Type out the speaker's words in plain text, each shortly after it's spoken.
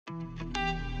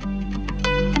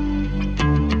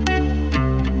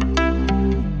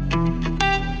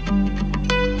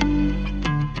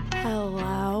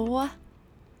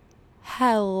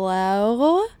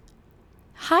Hello.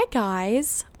 Hi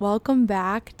guys. Welcome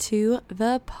back to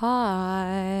the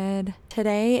pod.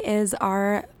 Today is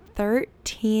our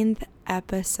 13th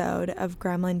episode of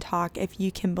Gremlin Talk, if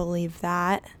you can believe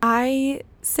that. I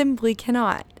simply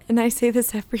cannot. And I say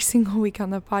this every single week on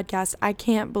the podcast. I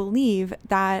can't believe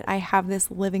that I have this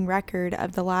living record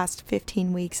of the last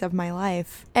 15 weeks of my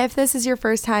life. If this is your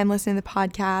first time listening to the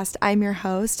podcast, I'm your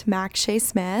host, Max Shea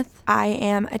Smith. I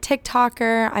am a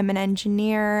TikToker. I'm an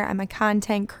engineer. I'm a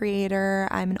content creator.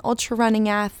 I'm an ultra running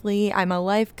athlete. I'm a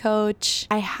life coach.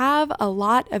 I have a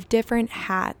lot of different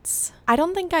hats. I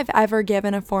don't think I've ever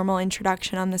given a formal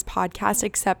introduction on this podcast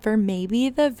except for maybe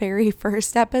the very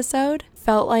first episode.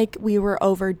 Felt like we were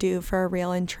overdue for a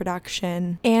real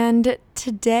introduction. And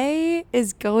today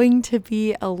is going to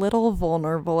be a little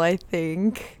vulnerable, I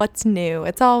think. What's new?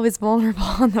 It's always vulnerable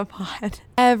on the pod.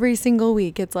 Every single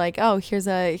week it's like, oh, here's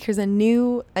a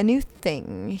new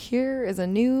thing. Here is a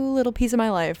new little piece of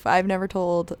my life I've never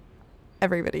told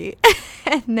everybody.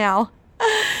 And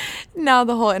now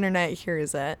the whole internet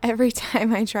hears it. Every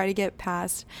time I try to get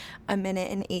past a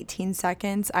minute and 18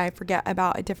 seconds, I forget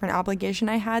about a different obligation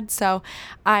I had. So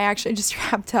I actually just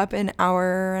wrapped up an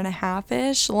hour and a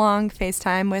half-ish long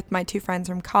FaceTime with my two friends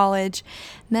from college.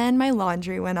 Then my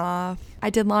laundry went off. I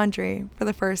did laundry for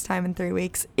the first time in 3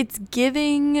 weeks. It's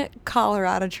giving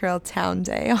Colorado Trail Town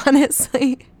Day,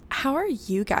 honestly. How are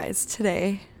you guys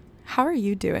today? How are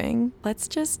you doing? Let's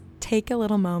just take a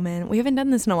little moment. We haven't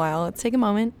done this in a while. Let's take a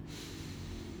moment.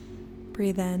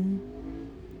 Breathe in.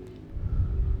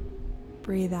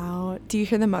 Breathe out. Do you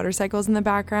hear the motorcycles in the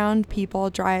background? People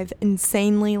drive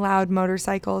insanely loud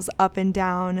motorcycles up and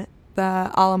down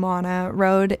the Ala Moana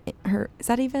Road. Is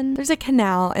that even? There's a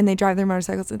canal and they drive their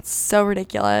motorcycles. It's so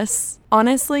ridiculous.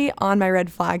 Honestly, on my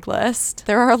red flag list,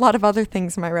 there are a lot of other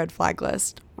things on my red flag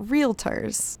list.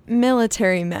 Realtors,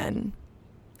 military men,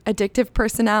 addictive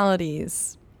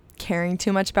personalities, caring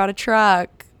too much about a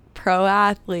truck, pro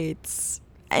athletes,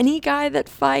 any guy that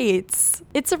fights.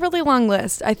 It's a really long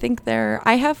list. I think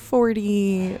I have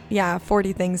 40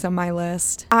 things on my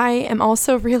list. I am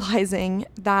also realizing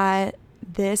that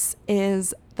this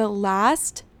is the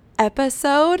last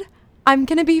episode I'm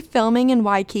going to be filming in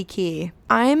Waikiki.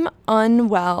 I'm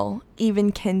unwell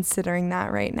even considering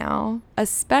that right now,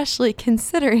 especially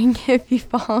considering if you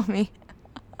follow me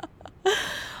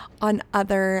on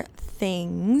other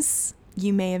things.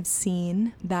 You may have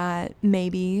seen that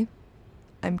maybe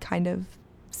I'm kind of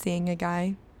seeing a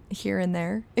guy here and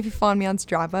there. If you follow me on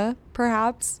Strava,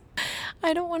 perhaps.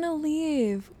 I don't want to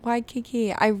leave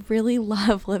Waikiki. I really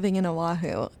love living in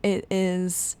Oahu. It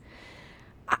is...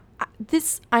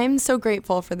 I'm so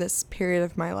grateful for this period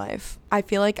of my life. I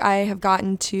feel like I have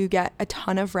gotten to get a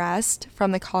ton of rest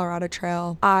from the Colorado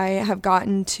Trail. I have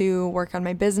gotten to work on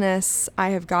my business. I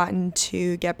have gotten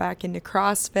to get back into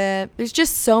CrossFit. There's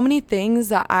just so many things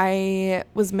that I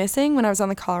was missing when I was on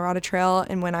the Colorado Trail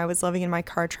and when I was living in my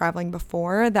car traveling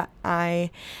before that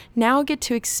I now get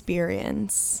to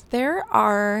experience. There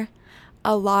are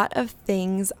a lot of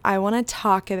things I want to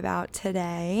talk about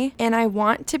today, and I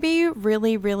want to be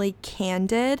really, really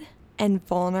candid and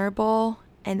vulnerable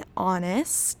and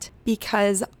honest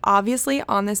because obviously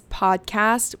on this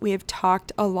podcast we have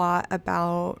talked a lot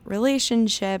about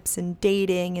relationships and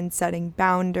dating and setting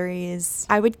boundaries.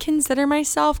 I would consider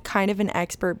myself kind of an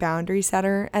expert boundary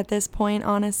setter at this point,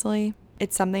 honestly.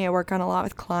 It's something I work on a lot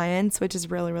with clients, which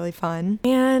is really, really fun.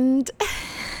 And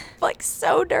like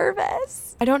so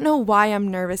nervous. I don't know why I'm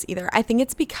nervous either. I think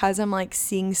it's because I'm like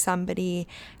seeing somebody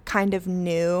kind of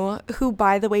new who,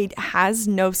 by the way, has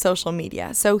no social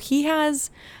media. So he has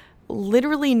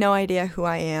literally no idea who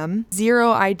I am,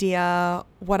 zero idea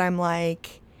what I'm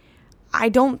like. I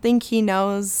don't think he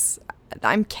knows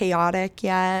I'm chaotic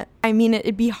yet. I mean,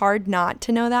 it'd be hard not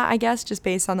to know that, I guess, just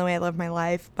based on the way I live my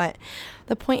life. But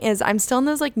the point is, I'm still in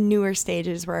those like newer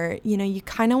stages where, you know, you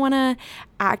kind of want to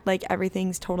act like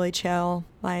everything's totally chill.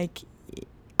 Like,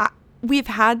 we've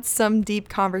had some deep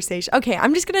conversation. Okay,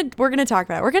 we're going to talk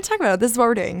about it. We're going to talk about it. This is what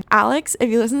we're doing. Alex, if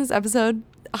you listen to this episode,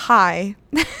 hi.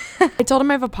 I told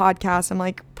him I have a podcast. I'm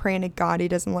like praying to God he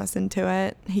doesn't listen to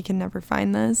it. He can never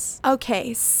find this.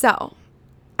 Okay, so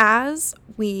as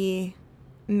we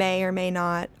may or may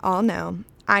not all know,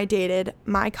 I dated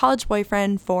my college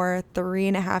boyfriend for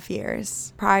 3.5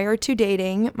 years. Prior to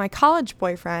dating my college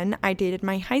boyfriend, I dated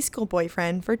my high school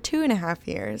boyfriend for 2.5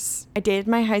 years. I dated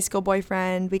my high school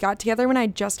boyfriend. We got together when I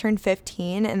just turned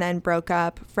 15 and then broke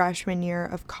up freshman year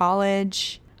of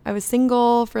college. I was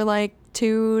single for like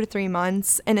 2 to 3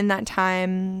 months. And in that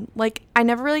time, like, I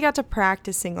never really got to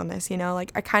practice singleness, you know?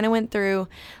 Like, I kind of went through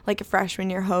like a freshman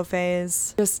year hoe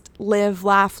phase, just live,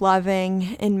 laugh,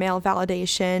 loving in male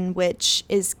validation, which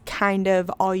is kind of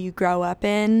all you grow up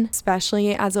in,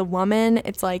 especially as a woman.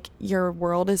 It's like your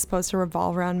world is supposed to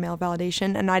revolve around male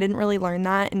validation, and I didn't really learn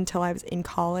that until I was in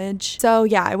college. So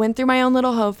yeah, I went through my own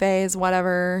little hoe phase,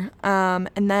 whatever, and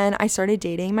then I started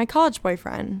dating my college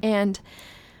boyfriend. And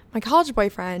my college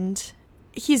boyfriend,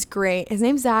 he's great. His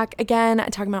name's Zach. Again, I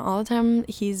talk about him all the time.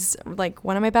 He's like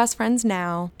one of my best friends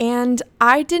now. And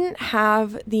I didn't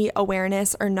have the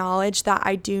awareness or knowledge that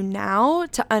I do now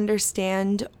to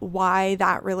understand why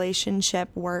that relationship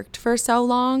worked for so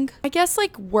long. I guess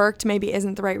like worked maybe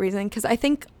isn't the right reason, because I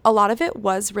think a lot of it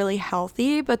was really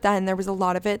healthy, but then there was a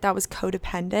lot of it that was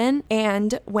codependent.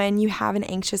 And when you have an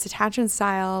anxious attachment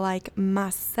style like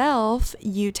myself,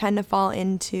 you tend to fall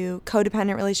into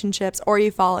codependent relationships, or you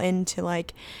fall into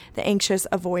like the anxious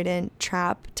avoidant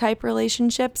trap type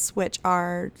relationships, which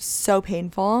are so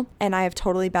painful. And I have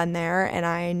totally been there, and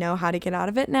I know how to get out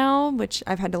of it now, which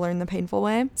I've had to learn the painful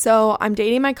way. So I'm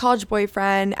dating my college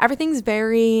boyfriend. Everything's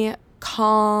very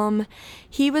calm.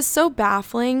 He was so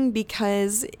baffling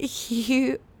because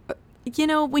he, you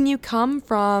know, when you come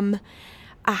from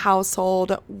a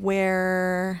household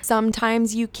where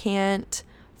sometimes you can't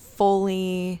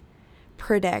fully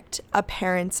predict a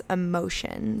parent's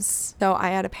emotions. So I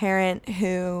had a parent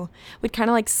who would kind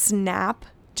of like snap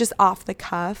just off the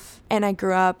cuff, and I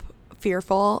grew up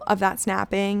fearful of that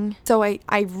snapping. So I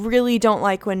really don't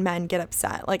like when men get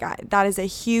upset. Like that is a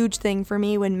huge thing for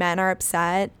me. When men are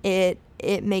upset, it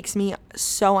makes me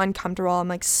so uncomfortable. I'm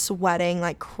like sweating,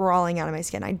 like crawling out of my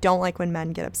skin. I don't like when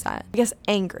men get upset. I guess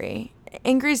angry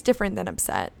is different than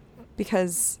upset,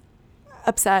 because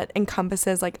upset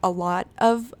encompasses like a lot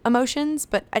of emotions,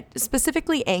 but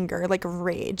specifically anger, like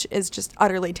rage, is just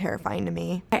utterly terrifying to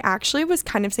me. I actually was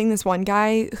kind of seeing this one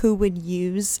guy who would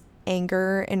use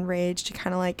anger and rage to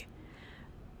kind of like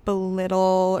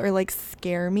belittle or like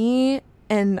scare me,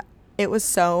 and it was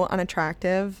so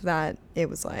unattractive that it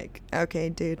was like, okay,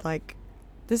 dude, like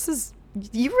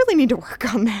you really need to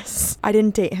work on this. I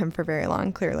didn't date him for very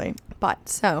long, clearly, but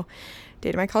so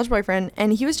dated my college boyfriend,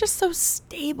 and he was just so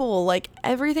stable. Like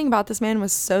everything about this man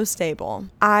was so stable.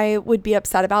 I would be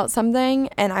upset about something,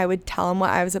 and I would tell him what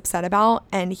I was upset about,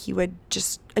 and he would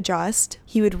just adjust.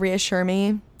 He would reassure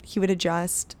me. He would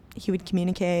adjust. He would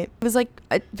communicate. It was like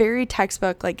a very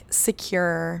textbook, like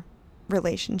secure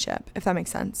relationship, if that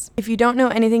makes sense. If you don't know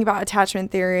anything about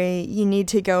attachment theory, you need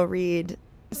to go read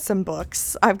some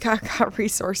books. I've got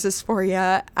resources for you.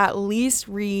 At least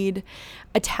read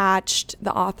Attached.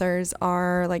 The authors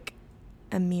are like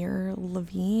Amir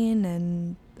Levine,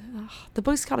 and the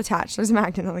book's called Attached. There's a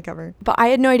magnet on the cover. But I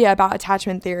had no idea about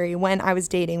attachment theory when I was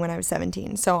dating when I was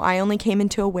 17. So I only came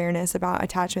into awareness about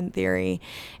attachment theory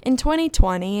in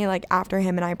 2020, like after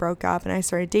him and I broke up and I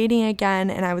started dating again,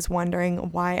 and I was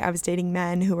wondering why I was dating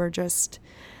men who were just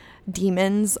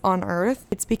demons on earth.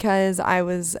 It's because I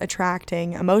was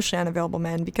attracting emotionally unavailable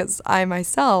men, because I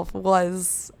myself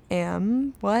was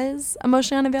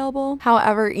emotionally unavailable.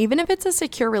 However, even if it's a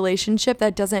secure relationship,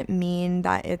 that doesn't mean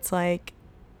that it's like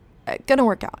gonna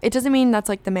work out. It doesn't mean that's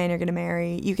like the man you're gonna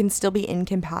marry. You can still be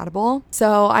incompatible.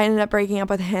 So I ended up breaking up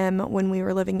with him when we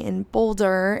were living in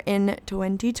Boulder in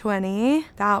 2020.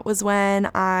 That was when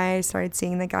I started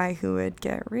seeing the guy who would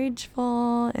get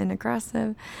rageful and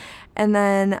aggressive. And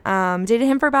then dated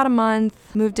him for about a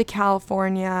month, moved to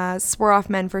California, swore off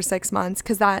men for 6 months,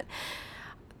 because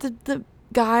the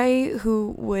guy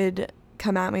who would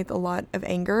come at me with a lot of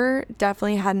anger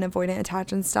definitely had an avoidant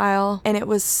attachment style, and it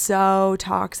was so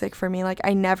toxic for me. Like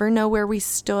I never know where we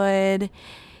stood.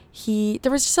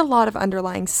 There was just a lot of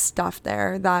underlying stuff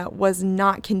there that was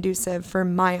not conducive for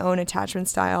my own attachment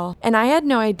style. And I had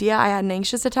no idea I had an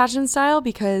anxious attachment style,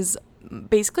 because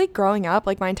basically growing up,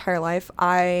 like my entire life,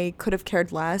 I could have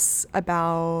cared less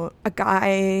about a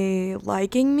guy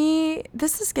liking me.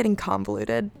 This is getting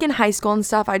convoluted. In high school and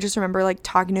stuff, I just remember like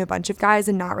talking to a bunch of guys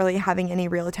and not really having any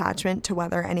real attachment to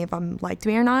whether any of them liked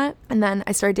me or not. And then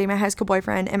I started dating my high school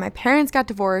boyfriend, and my parents got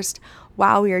divorced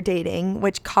while we were dating,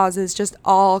 which causes just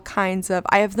all kinds of,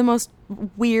 I have the most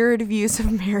weird views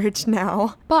of marriage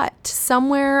now. But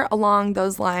somewhere along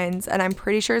those lines, and I'm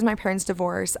pretty sure it's my parents'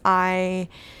 divorce, I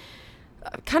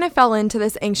kind of fell into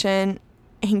this anxious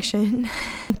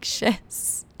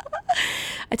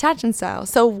attachment style.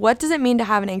 So what does it mean to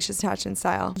have an anxious attachment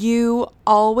style? You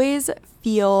always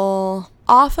feel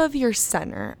off of your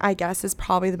center, I guess is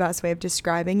probably the best way of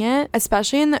describing it.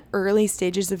 Especially in the early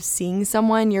stages of seeing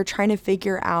someone, you're trying to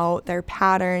figure out their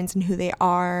patterns and who they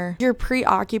are. You're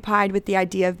preoccupied with the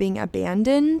idea of being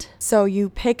abandoned. So you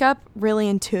pick up really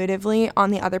intuitively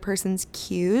on the other person's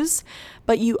cues,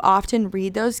 but you often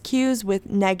read those cues with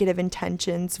negative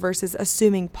intentions versus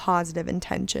assuming positive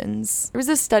intentions. There was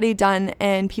a study done,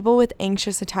 and people with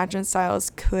anxious attachment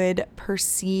styles could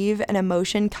perceive an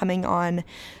emotion coming on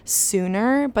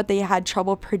sooner, but they had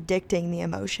trouble predicting the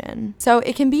emotion. So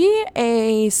it can be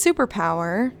a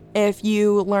superpower if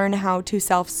you learn how to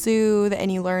self-soothe and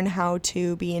you learn how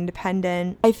to be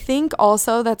independent. I think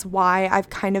also that's why I've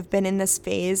kind of been in this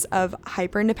phase of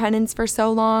hyper-independence for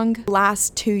so long.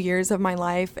 Last 2 years of my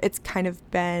life, it's kind of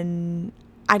been,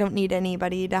 I don't need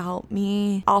anybody to help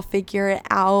me. I'll figure it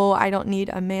out. I don't need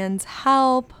a man's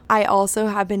help. I also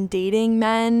have been dating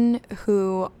men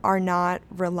who are not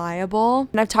reliable.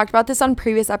 And I've talked about this on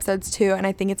previous episodes too, and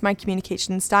I think it's my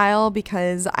communication style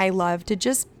because I love to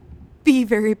just be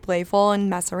very playful and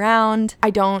mess around.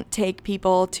 I don't take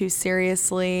people too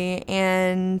seriously,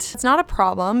 and it's not a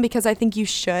problem because I think you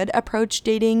should approach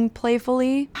dating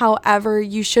playfully. However,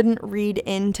 you shouldn't read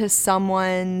into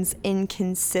someone's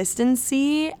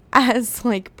inconsistency as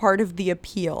like part of the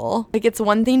appeal. Like, it's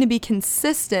one thing to be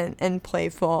consistent and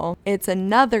playful. It's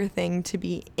another thing to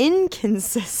be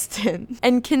inconsistent.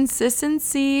 And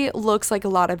consistency looks like a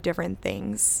lot of different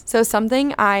things. So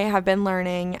something I have been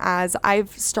learning as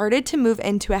I've started to move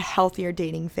into a healthier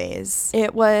dating phase.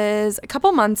 It was a couple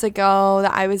months ago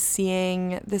that I was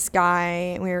seeing this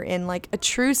guy. We were in like a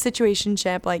true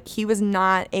situationship. Like, he was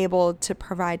not able to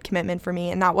provide commitment for me,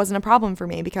 and that wasn't a problem for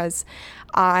me because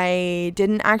I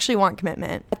didn't actually want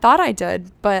commitment. I thought I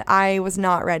did, but I was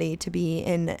not ready to be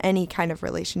in any kind of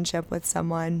relationship with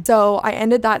someone. So I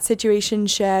ended that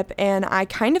situationship, and I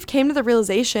kind of came to the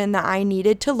realization that I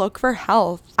needed to look for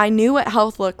health. I knew what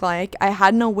health looked like. I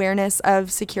had an awareness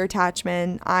of secure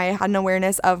attachment. I had an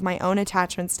awareness of my own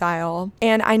attachment style.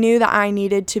 And I knew that I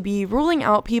needed to be ruling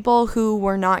out people who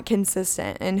were not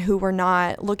consistent and who were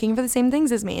not looking for the same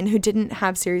things as me and who didn't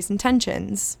have serious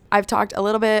intentions. I've talked a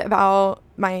little bit about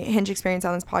my Hinge experience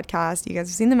on this podcast. You guys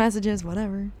have seen the messages,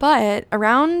 whatever. But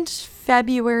around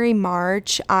February,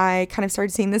 March, I kind of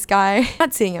started seeing this guy.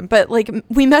 Not seeing him, but like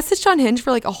we messaged on Hinge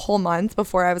for like a whole month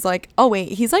before I was like, oh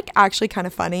wait, he's like actually kind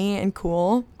of funny and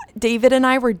cool. David and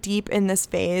I were deep in this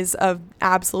phase of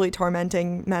absolutely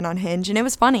tormenting men on Hinge, and it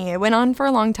was funny. It went on for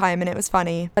a long time and it was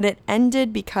funny, but it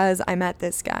ended because I met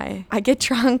this guy. I get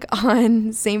drunk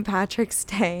on St. Patrick's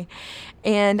Day,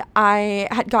 and I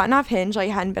had gotten off Hinge. I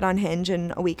hadn't been on Hinge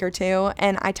in a week or two,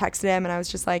 and I texted him and I was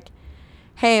just like,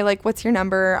 hey, like, what's your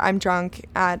number? I'm drunk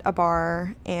at a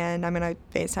bar and I'm gonna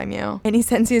FaceTime you. And he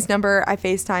sends me his number. I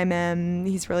FaceTime him.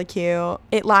 He's really cute.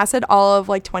 It lasted all of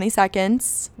like 20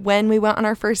 seconds. When we went on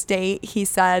our first date, he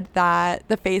said that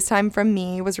the FaceTime from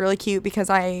me was really cute because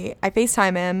I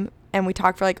FaceTime him and we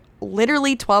talked for like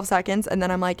literally 12 seconds. And then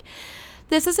I'm like,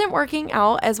 this isn't working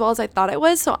out as well as I thought it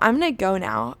was, so I'm gonna go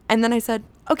now. And then I said,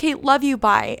 okay, love you,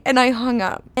 bye. And I hung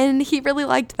up. And he really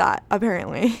liked that,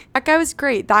 apparently. That guy was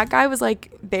great. That guy was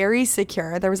like very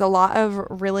secure. There was a lot of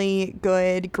really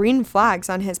good green flags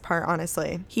on his part,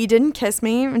 honestly. He didn't kiss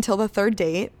me until the third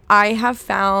date. I have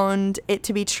found it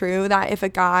to be true that if a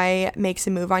guy makes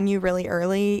a move on you really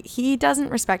early, he doesn't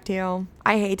respect you.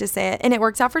 I hate to say it. And it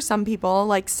works out for some people.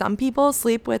 Like, some people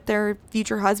sleep with their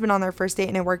future husband on their first date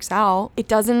and it works out. It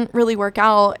doesn't really work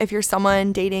out if you're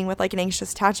someone dating with like an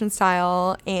anxious attachment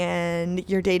style and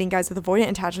you're dating guys with avoidant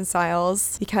attachment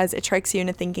styles, because it tricks you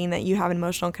into thinking that you have an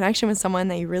emotional connection with someone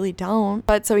that you really don't.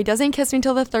 But so he doesn't kiss me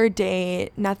until the third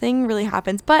date. Nothing really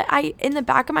happens. But in the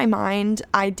back of my mind,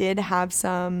 I did have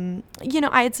some,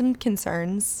 I had some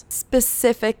concerns.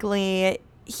 Specifically,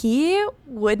 he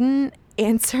wouldn't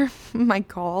answer my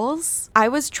calls. I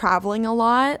was traveling a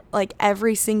lot. Like,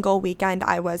 every single weekend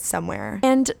I was somewhere.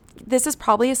 And this is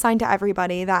probably a sign to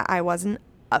everybody that I wasn't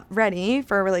ready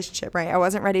for a relationship, right? I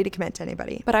wasn't ready to commit to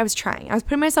anybody, but I was trying. I was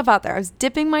putting myself out there. I was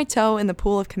dipping my toe in the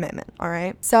pool of commitment, all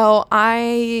right? So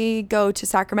I go to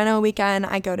Sacramento a weekend,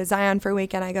 I go to Zion for a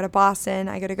weekend, I go to Boston,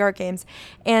 I go to Gart Games.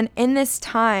 And in this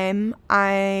time,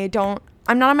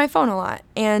 I'm not on my phone a lot,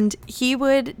 and he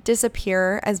would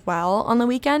disappear as well on the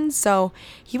weekends. So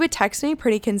he would text me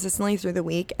pretty consistently through the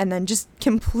week and then just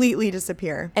completely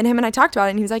disappear. And him and I talked about it,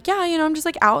 and he was like, yeah, I'm just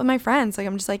like out with my friends. Like,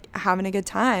 I'm just like having a good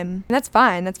time. And that's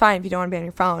fine. That's fine if you don't want to be on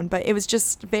your phone. But it was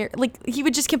just very, like, he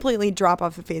would just completely drop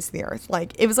off the face of the earth.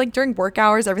 Like, it was like during work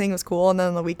hours, everything was cool. And then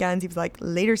on the weekends, he was like,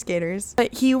 later skaters.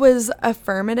 But he was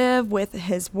affirmative with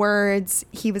his words.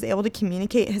 He was able to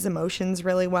communicate his emotions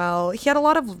really well. He had a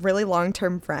lot of really long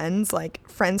long-term friends, like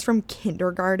friends from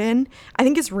kindergarten. I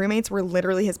think his roommates were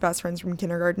literally his best friends from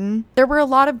kindergarten. There were a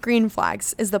lot of green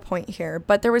flags is the point here,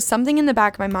 but there was something in the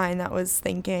back of my mind that was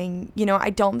thinking, I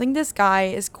don't think this guy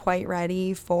is quite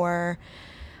ready for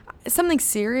something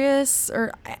serious,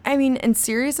 and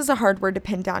serious is a hard word to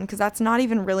pin down because that's not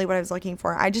even really what I was looking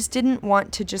for. I just didn't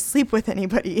want to just sleep with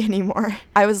anybody anymore.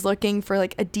 I was looking for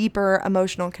like a deeper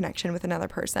emotional connection with another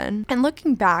person. And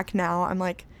looking back now, I'm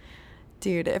like,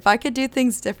 dude, if I could do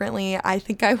things differently, I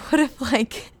think I would have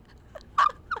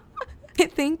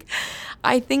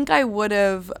I think I would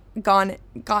have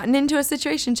gotten into a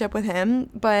situationship with him,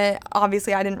 but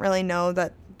obviously I didn't really know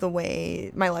that the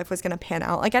way my life was going to pan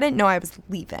out. Like, I didn't know I was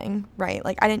leaving, right?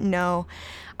 Like, I didn't know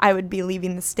I would be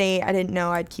leaving the state. I didn't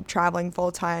know I'd keep traveling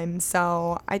full time.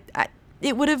 So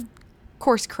it would have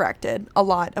course corrected a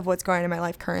lot of what's going on in my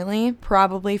life currently,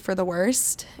 probably for the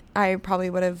worst. I probably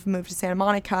would have moved to Santa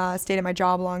Monica, stayed at my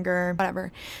job longer,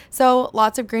 whatever. So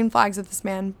lots of green flags with this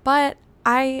man, but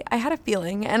I had a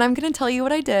feeling, and I'm going to tell you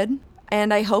what I did.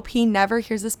 And I hope he never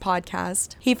hears this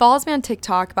podcast. He follows me on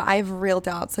TikTok, but I have real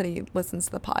doubts that he listens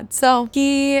to the pod. So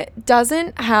he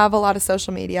doesn't have a lot of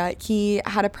social media. He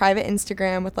had a private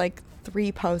Instagram with like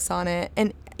 3 posts on it.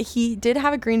 And he did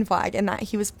have a green flag in that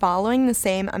he was following the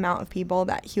same amount of people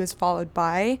that he was followed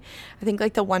by. I think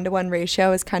like the 1-to-1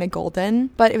 ratio is kind of golden,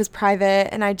 but it was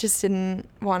private and I just didn't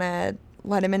want to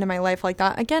let him into my life like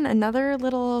that. Again, another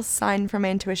little sign from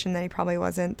my intuition that he probably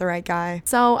wasn't the right guy.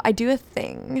 So I do a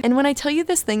thing. And when I tell you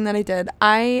this thing that I did,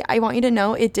 I want you to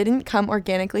know it didn't come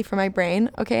organically from my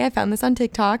brain. Okay, I found this on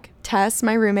TikTok. Tess,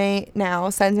 my roommate now,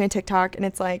 sends me a TikTok and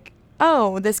it's like,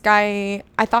 oh, this guy,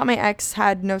 I thought my ex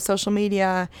had no social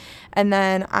media. And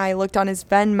then I looked on his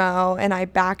Venmo and I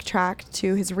backtracked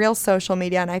to his real social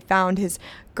media and I found his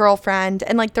girlfriend.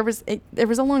 And like there was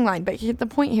a long line, but the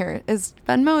point here is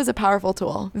Venmo is a powerful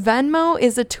tool. Venmo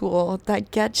is a tool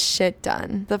that gets shit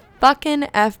done. The fucking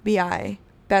FBI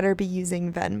better be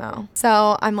using Venmo.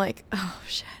 So I'm like, oh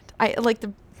shit.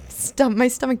 My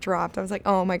stomach dropped. I was like,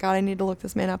 oh my God, I need to look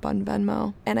this man up on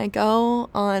Venmo. And I go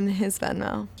on his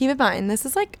Venmo. Keep in mind, this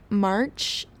is like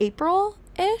March,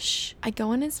 April-ish. I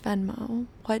go on his Venmo.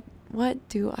 What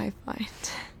do I find?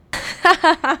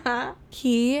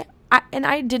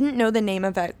 I didn't know the name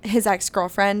of his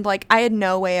ex-girlfriend. Like, I had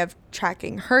no way of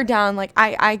tracking her down. Like,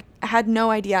 I had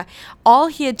no idea. All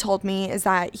he had told me is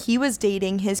that he was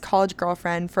dating his college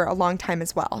girlfriend for a long time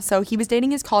as well. So he was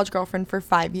dating his college girlfriend for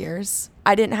 5 years.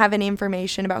 I didn't have any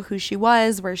information about who she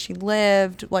was, where she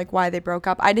lived, like why they broke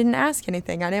up. I didn't ask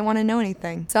anything. I didn't want to know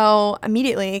anything. So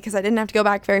immediately, because I didn't have to go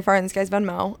back very far in this guy's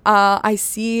Venmo, I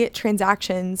see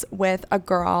transactions with a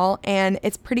girl and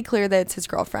it's pretty clear that it's his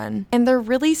girlfriend. And they're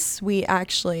really sweet,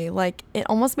 actually. Like, it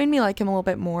almost made me like him a little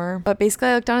bit more. But basically,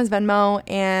 I looked on his Venmo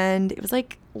and it was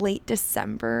like late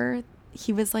December.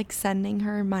 He was like sending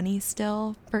her money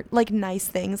still for like nice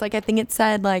things. Like, I think it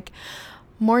said like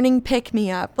morning pick me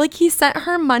up. Like, he sent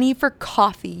her money for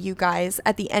coffee, you guys,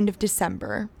 at the end of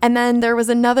December. And then there was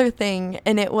another thing,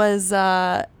 and it was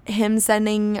him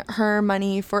sending her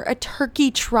money for a turkey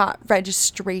trot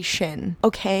registration.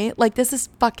 Okay, like, this is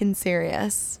fucking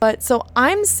serious. But so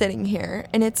I'm sitting here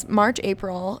and it's March,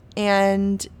 April,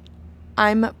 and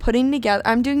I'm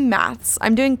doing maths.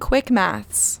 I'm doing quick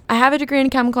maths. I have a degree in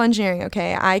chemical engineering,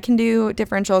 okay? I can do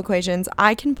differential equations.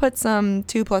 I can put some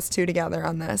 2 + 2 together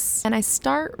on this. And I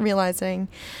start realizing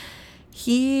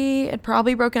he had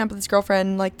probably broken up with his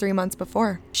girlfriend like 3 months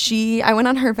before. I went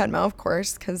on her Venmo, of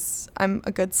course, because I'm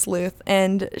a good sleuth.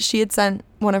 And she had sent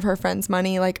one of her friends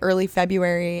money like early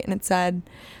February, and it said,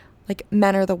 like,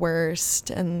 men are the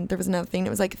worst. And there was another thing. It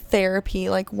was like therapy,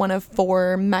 like 1 of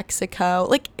 4, Mexico.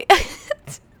 Like,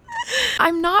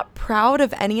 I'm not proud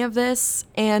of any of this.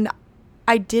 And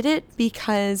I did it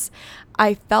because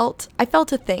I felt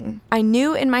a thing. I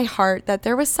knew in my heart that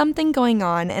there was something going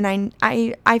on, and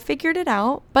I figured it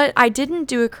out. But I didn't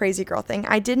do a crazy girl thing.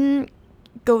 I didn't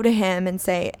go to him and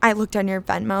say, I looked on your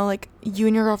Venmo, like, you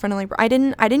and your girlfriend are like, I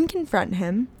didn't confront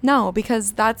him. No,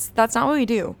 because that's not what we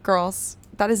do, girls.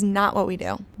 That is not what we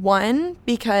do. 1,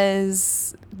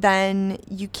 because then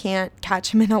you can't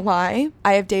catch him in a lie.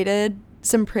 I have dated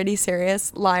some pretty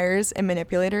serious liars and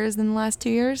manipulators in the last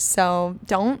 2 years, so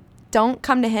don't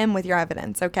come to him with your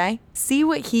evidence, okay? See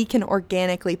what he can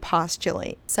organically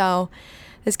postulate. So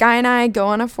this guy and I go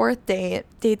on a 4th date.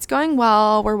 Date's going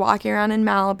well. We're walking around in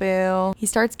Malibu. He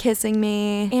starts kissing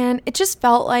me, and it just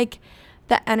felt like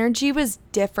the energy was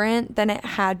different than it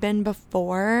had been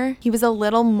before. He was a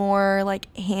little more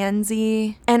like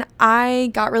handsy, and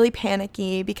I got really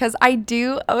panicky because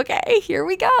here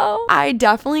we go. I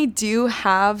definitely do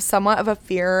have somewhat of a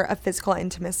fear of physical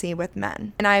intimacy with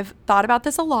men. And I've thought about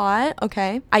this a lot,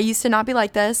 okay? I used to not be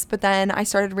like this, but then I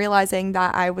started realizing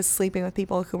that I was sleeping with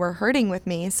people who were hurting with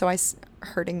me,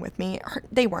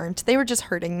 they weren't. They were just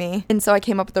hurting me. And so I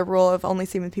came up with the rule of only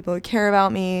sleeping with people who care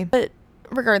about me. But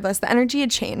regardless, the energy had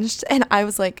changed. And I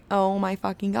was like, oh my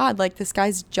fucking God, like this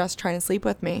guy's just trying to sleep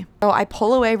with me. So I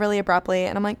pull away really abruptly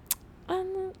and I'm like,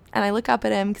 and I look up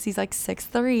at him because he's like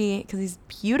 6'3", because he's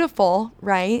beautiful,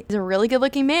 right? He's a really good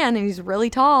looking man and he's really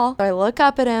tall. So I look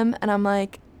up at him and I'm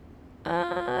like,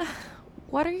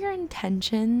 what are your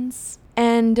intentions?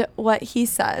 And what he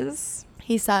says,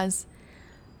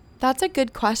 that's a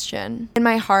good question. And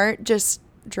my heart just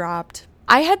dropped.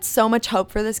 I had so much hope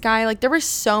for this guy. Like there were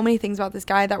so many things about this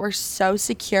guy that were so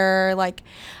secure. Like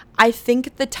I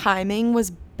think the timing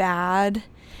was bad.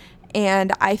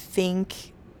 And I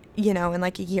think, in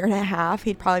like a year and a half,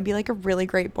 he'd probably be like a really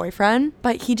great boyfriend.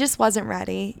 But he just wasn't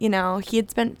ready. He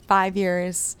had spent 5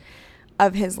 years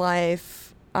of his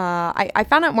life. I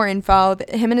found out more info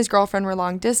that him and his girlfriend were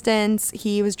long distance.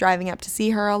 He was driving up to see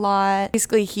her a lot.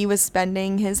 Basically, he was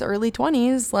spending his early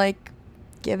 20s like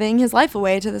giving his life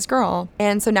away to this girl.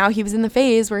 And so now he was in the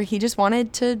phase where he just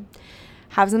wanted to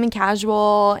have something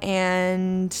casual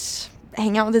and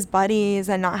hang out with his buddies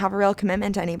and not have a real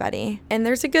commitment to anybody. And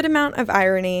there's a good amount of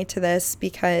irony to this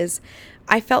because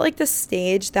I felt like the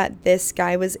stage that this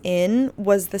guy was in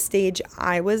was the stage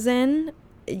I was in,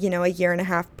 a year and a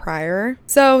half prior.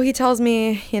 So he tells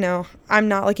me, I'm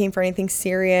not looking for anything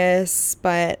serious,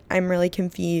 but I'm really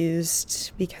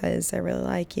confused because I really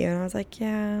like you. And I was like,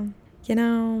 yeah, I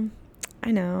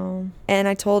know. And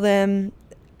I told him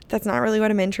that's not really what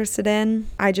I'm interested in.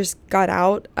 I just got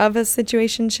out of a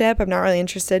situationship. I'm not really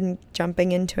interested in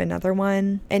jumping into another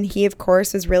one. And he, of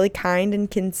course, was really kind and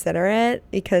considerate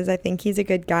because I think he's a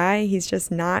good guy. He's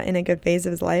just not in a good phase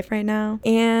of his life right now.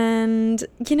 And,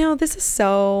 this is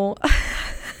so...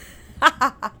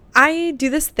 I do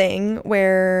this thing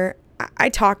where I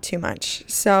talk too much.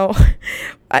 So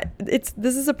this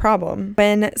is a problem.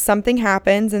 When something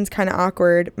happens and it's kind of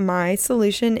awkward, my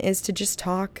solution is to just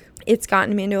talk. It's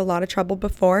gotten me into a lot of trouble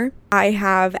before. I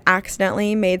have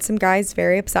accidentally made some guys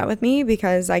very upset with me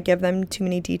because I give them too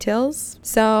many details.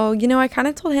 So, I kind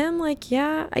of told him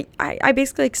I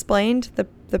basically explained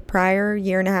the prior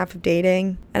year and a half of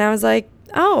dating. And I was like,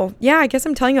 oh, yeah, I guess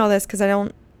I'm telling you all this because I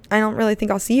don't really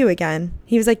think I'll see you again.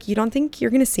 He was like, you don't think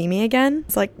you're going to see me again?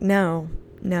 It's like, no,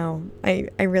 I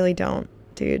really don't,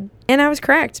 dude. And I was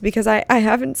correct because I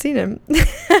haven't seen him.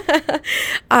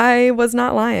 I was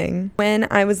not lying. When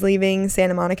I was leaving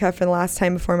Santa Monica for the last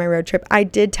time before my road trip, I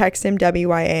did text him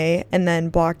WYA and then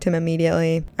blocked him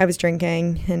immediately. I was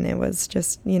drinking and it was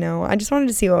just, I just wanted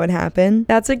to see what would happen.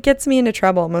 That's what gets me into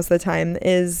trouble most of the time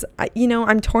is,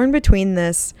 I'm torn between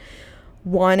this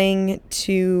wanting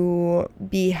to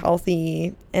be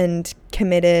healthy and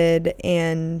committed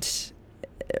and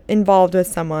involved with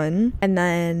someone, and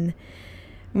then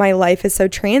my life is so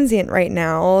transient right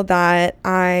now that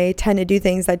I tend to do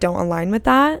things that don't align with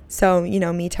that. So,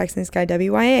 me texting this guy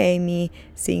WYA, me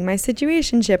seeing my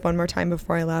situationship one more time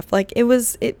before I left. Like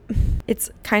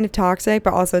it's kind of toxic,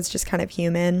 but also it's just kind of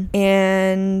human.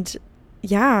 And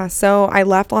yeah, so I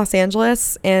left Los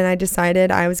Angeles and I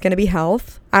decided I was going to be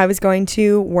health. I was going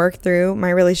to work through my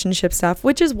relationship stuff,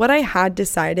 which is what I had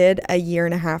decided a year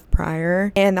and a half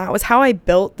prior. And that was how I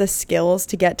built the skills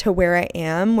to get to where I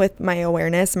am with my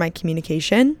awareness, my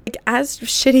communication. Like, as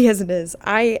shitty as it is,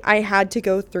 I had to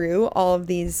go through all of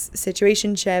these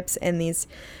situationships and these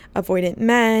avoidant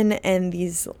men and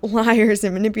these liars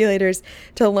and manipulators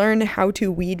to learn how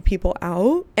to weed people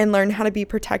out and learn how to be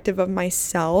protective of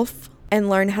myself and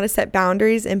learn how to set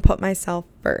boundaries and put myself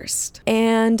first.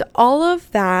 And all of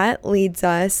that leads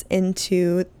us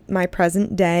into my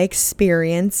present day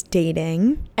experience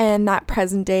dating. And that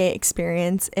present day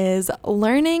experience is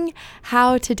learning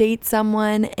how to date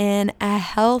someone in a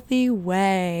healthy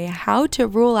way, how to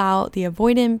rule out the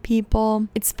avoidant people.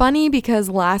 It's funny because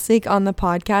last week on the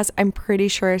podcast, I'm pretty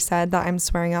sure I said that I'm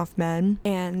swearing off men.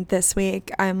 And this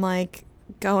week I'm like,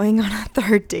 going on a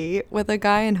third date with a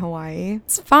guy in Hawaii.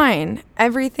 It's fine.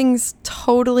 Everything's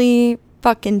totally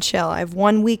fucking chill. I have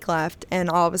 1 week left and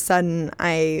all of a sudden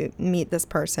I meet this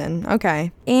person.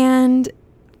 Okay. And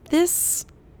this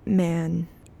man,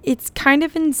 it's kind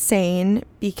of insane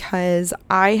because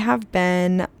I have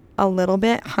been a little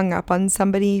bit hung up on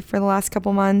somebody for the last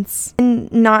couple months.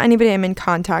 And not anybody I'm in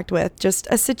contact with, just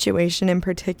a situation in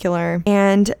particular.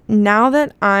 And now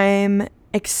that I'm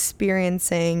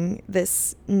experiencing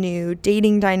this new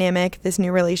dating dynamic, this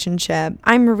new relationship,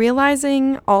 I'm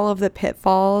realizing all of the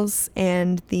pitfalls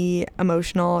and the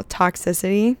emotional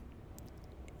toxicity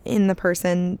in the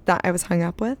person that I was hung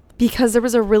up with, because there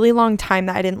was a really long time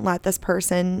that I didn't let this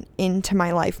person into my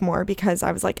life more, because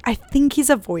I was like, I think he's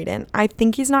avoidant. I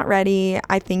think he's not ready.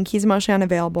 I think he's emotionally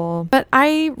unavailable. But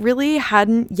I really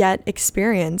hadn't yet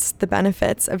experienced the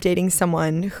benefits of dating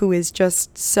someone who is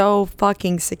just so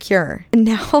fucking secure. And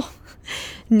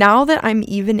now that I'm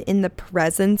even in the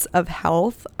presence of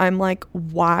health, I'm like,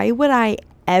 why would I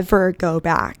ever go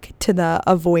back to the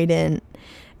avoidant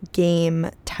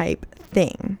game type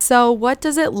thing? So what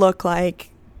does it look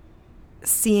like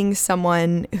seeing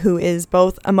someone who is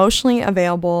both emotionally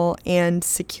available and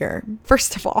secure?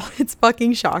 First of all, it's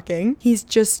fucking shocking. He's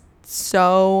just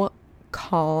so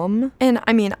calm. And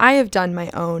I mean, I have done my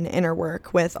own inner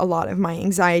work with a lot of my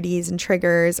anxieties and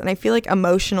triggers, and I feel like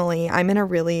emotionally I'm in a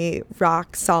really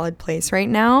rock solid place right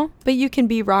now. But you can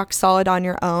be rock solid on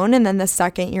your own, and then the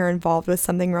second you're involved with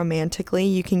something romantically,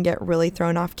 you can get really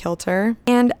thrown off kilter.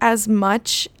 And as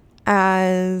much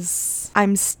as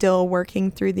I'm still working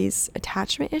through these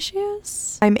attachment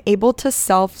issues, I'm able to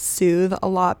self-soothe a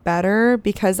lot better,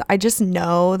 because I just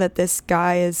know that this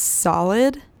guy is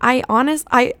solid. I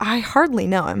hardly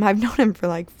know him. I've known him for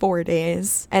like 4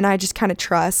 days, and I just kind of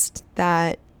trust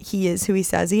that he is who he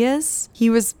says he is. He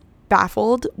was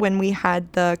baffled when we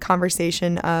had the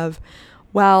conversation of,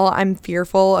 well, I'm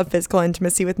fearful of physical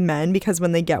intimacy with men because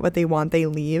when they get what they want, they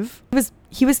leave.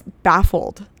 He was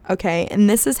baffled, okay? And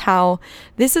this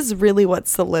is really what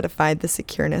solidified the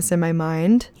secureness in my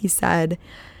mind. He said,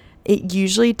 it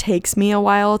usually takes me a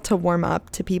while to warm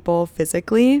up to people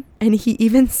physically. And he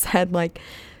even said, like,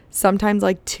 sometimes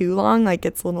like too long, like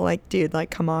it's a little like, dude, like,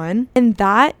 come on. And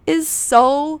that is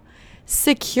so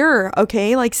secure,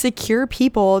 okay? Like, secure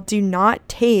people do not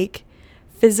take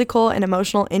physical and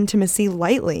emotional intimacy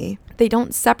lightly. They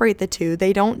don't separate the two.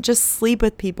 They don't just sleep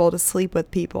with people to sleep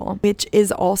with people, which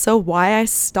is also why I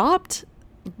stopped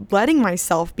letting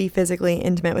myself be physically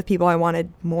intimate with people I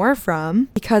wanted more from,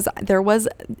 because there was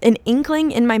an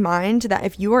inkling in my mind that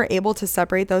if you are able to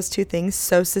separate those two things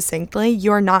so succinctly,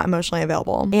 you're not emotionally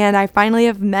available. And I finally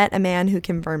have met a man who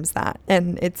confirms that,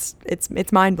 and it's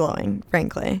mind-blowing,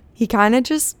 frankly. He kind of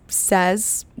just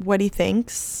says what he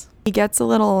thinks. He gets a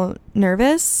little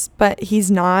nervous, but he's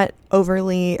not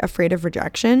overly afraid of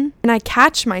rejection. And I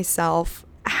catch myself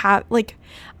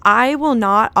I will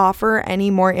not offer any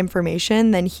more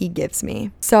information than he gives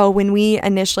me. So when we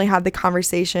initially had the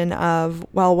conversation of,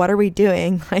 well, what are we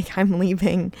doing? Like, I'm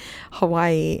leaving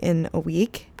Hawaii in a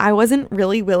week. I wasn't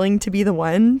really willing to be the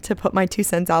one to put my 2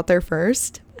 cents out there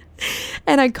first.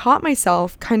 And I caught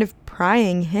myself kind of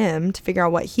prying him to figure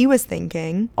out what he was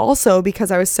thinking. Also, because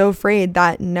I was so afraid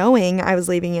that, knowing I was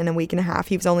leaving in a week and a half,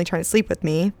 he was only trying to sleep with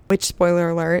me, which, spoiler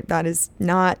alert, that is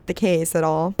not the case at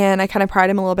all. And I kind of pried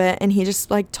him a little bit, and he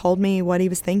just like told me what he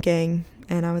was thinking.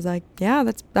 And I was like, yeah,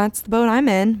 that's the boat I'm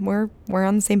in. We're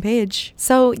on the same page.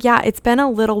 So yeah, it's been a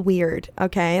little weird,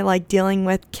 okay? Like, dealing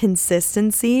with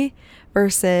consistency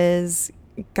versus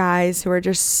guys who are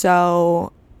just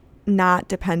so not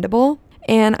dependable.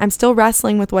 And I'm still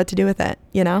wrestling with what to do with it,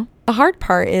 you know? The hard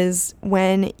part is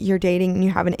when you're dating and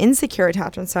you have an insecure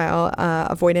attachment style,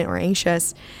 avoidant or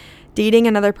anxious, dating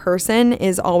another person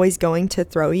is always going to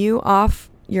throw you off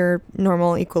your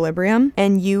normal equilibrium,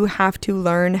 and you have to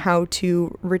learn how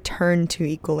to return to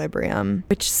equilibrium,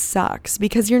 which sucks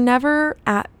because you're never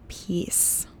at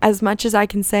peace. As much as I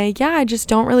can say, yeah, I just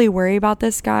don't really worry about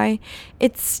this guy,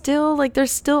 it's still like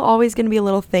there's still always going to be a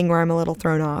little thing where I'm a little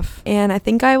thrown off. And I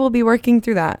think I will be working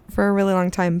through that for a really long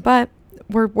time, but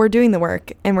we're doing the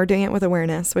work, and we're doing it with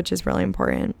awareness, which is really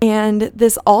important. And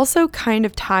this also kind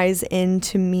of ties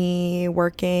into me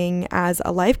working as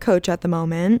a life coach at the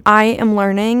moment. I am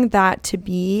learning that to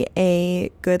be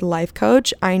a good life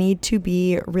coach, I need to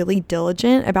be really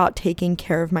diligent about taking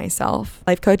care of myself.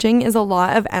 Life coaching is a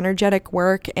lot of energetic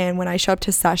work, and when I show up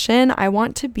to session, I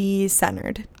want to be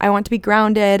centered. I want to be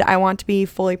grounded. I want to be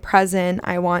fully present.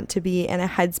 I want to be in a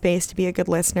headspace to be a good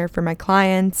listener for my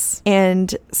clients.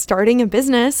 And starting a business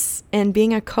and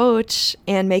being a coach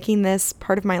and making this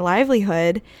part of my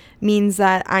livelihood means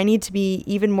that I need to be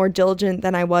even more diligent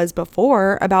than I was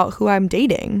before about who I'm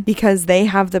dating, because they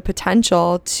have the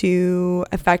potential to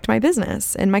affect my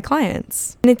business and my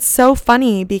clients. And it's so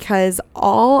funny because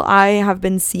all I have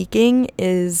been seeking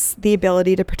is the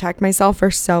ability to protect myself for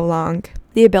so long.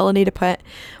 The ability to put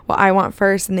what I want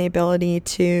first, and the ability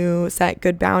to set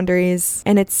good boundaries.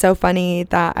 And it's so funny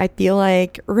that I feel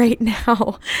like right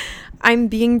now I'm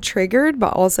being triggered,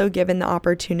 but also given the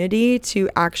opportunity to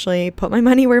actually put my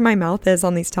money where my mouth is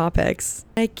on these topics.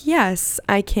 Like, yes,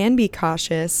 I can be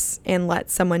cautious and let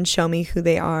someone show me who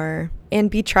they are and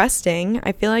be trusting.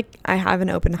 I feel like I have an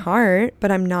open heart,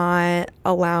 but I'm not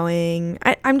allowing,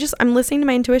 I'm listening to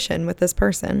my intuition with this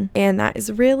person. And that is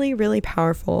really, really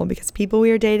powerful because people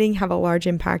we are dating have a large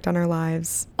impact on our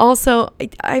lives. Also,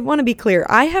 I want to be clear.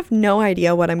 I have no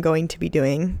idea what I'm going to be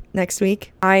doing next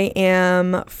week. I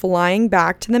am flying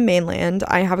back to the mainland.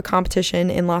 I have a competition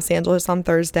in Los Angeles on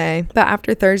Thursday, but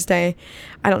after Thursday,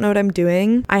 I don't know what I'm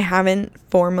doing. I haven't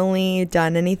formally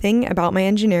done anything about my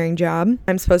engineering job.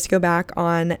 I'm supposed to go back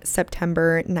on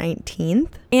September 19th.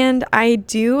 And I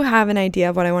do have an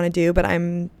idea of what I want to do, but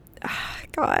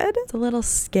God, it's a little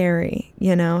scary,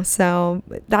 you know? So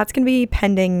that's going to be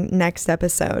pending next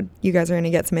episode. You guys are going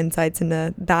to get some insights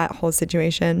into that whole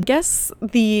situation. I guess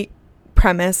the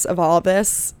premise of all of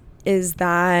this is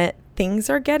that things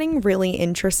are getting really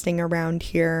interesting around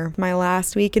here. My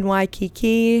last week in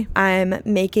Waikiki, I'm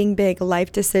making big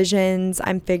life decisions.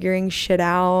 I'm figuring shit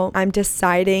out. I'm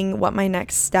deciding what my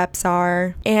next steps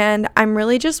are. And I'm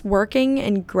really just working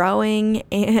and growing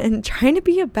and trying to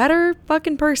be a better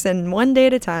fucking person one day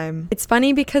at a time. It's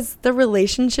funny because the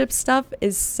relationship stuff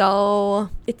is so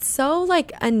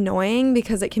like annoying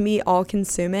because it can be all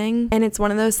consuming. And it's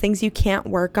one of those things you can't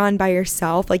work on by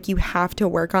yourself. Like you have to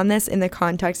work on this in the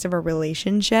context of a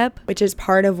relationship, which is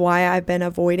part of why I've been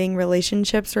avoiding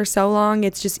relationships for so long.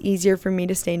 It's just easier for me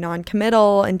to stay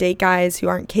non-committal and date guys who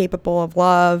aren't capable of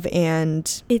love,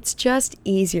 and it's just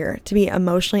easier to be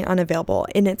emotionally unavailable,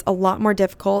 and it's a lot more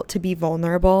difficult to be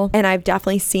vulnerable. And I've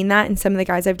definitely seen that in some of the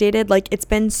guys I've dated. Like it's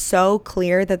been so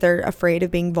clear that they're afraid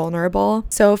of being vulnerable,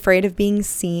 so afraid of being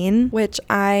seen, which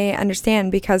I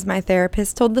understand because my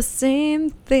therapist told the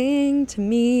same thing to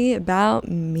me about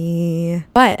me.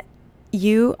 But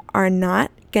you are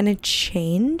not gonna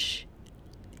change,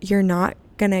 you're not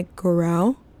gonna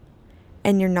grow,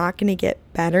 and you're not gonna get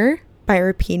better by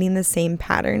repeating the same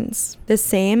patterns. The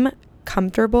same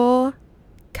comfortable,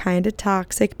 kind of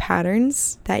toxic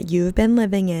patterns that you've been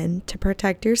living in to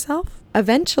protect yourself.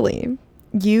 Eventually,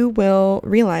 you will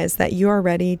realize that you are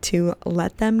ready to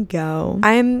let them go.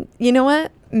 You know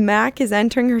what? Mac is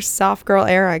entering her soft girl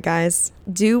era, guys.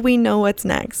 Do we know what's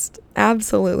next?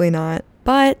 Absolutely not.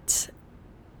 But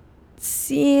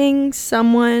seeing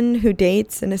someone who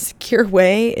dates in a secure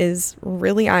way is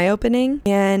really eye-opening,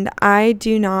 and I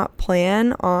do not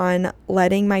plan on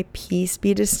letting my peace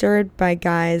be disturbed by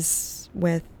guys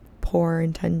with poor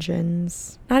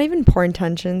intentions. Not even poor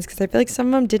intentions, because I feel like some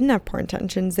of them didn't have poor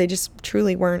intentions. They just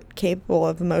truly weren't capable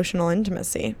of emotional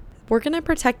intimacy. We're gonna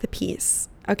protect the peace,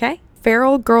 okay?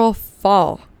 Feral girl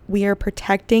fall. We are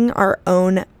protecting our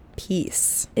own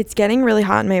peace. It's getting really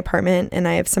hot in my apartment, and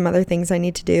I have some other things I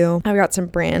need to do. I've got some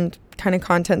brand kind of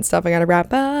content stuff I gotta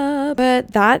wrap up,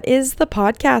 but that is the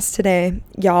podcast today,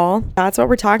 y'all. That's what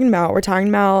we're talking about. We're talking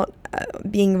about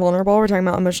being vulnerable. We're talking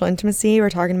about emotional intimacy. We're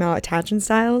talking about attachment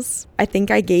styles. I think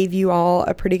I gave you all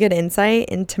a pretty good insight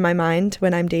into my mind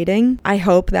when I'm dating. I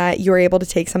hope that you're able to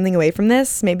take something away from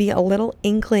this, maybe a little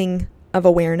inkling of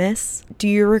awareness. Do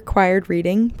your required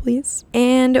reading, please.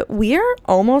 And we are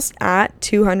almost at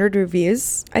 200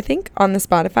 reviews, I think, on the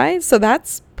Spotify. So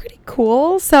that's pretty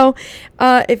cool. So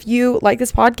if you like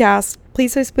this podcast,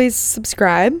 please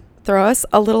subscribe. Throw us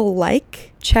a little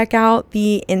like. Check out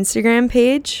the Instagram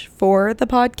page for the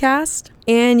podcast.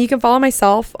 And you can follow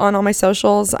myself on all my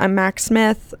socials. I'm Mac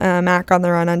Smith, Mac on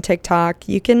the Run on TikTok.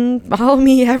 You can follow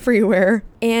me everywhere.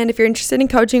 And if you're interested in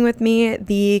coaching with me,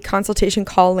 the consultation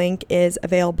call link is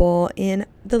available in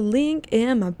the link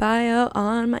in my bio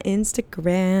on my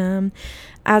Instagram.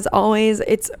 As always,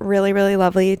 it's really, really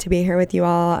lovely to be here with you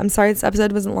all. I'm sorry this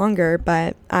episode wasn't longer,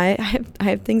 but I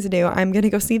have things to do. I'm going to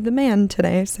go see the man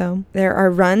today. So there are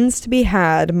runs to be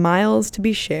had, miles to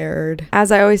be shared.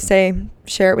 As I always say,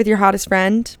 share it with your hottest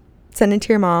friend, send it to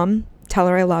your mom, tell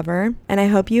her I love her. And I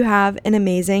hope you have an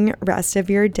amazing rest of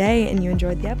your day and you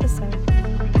enjoyed the episode.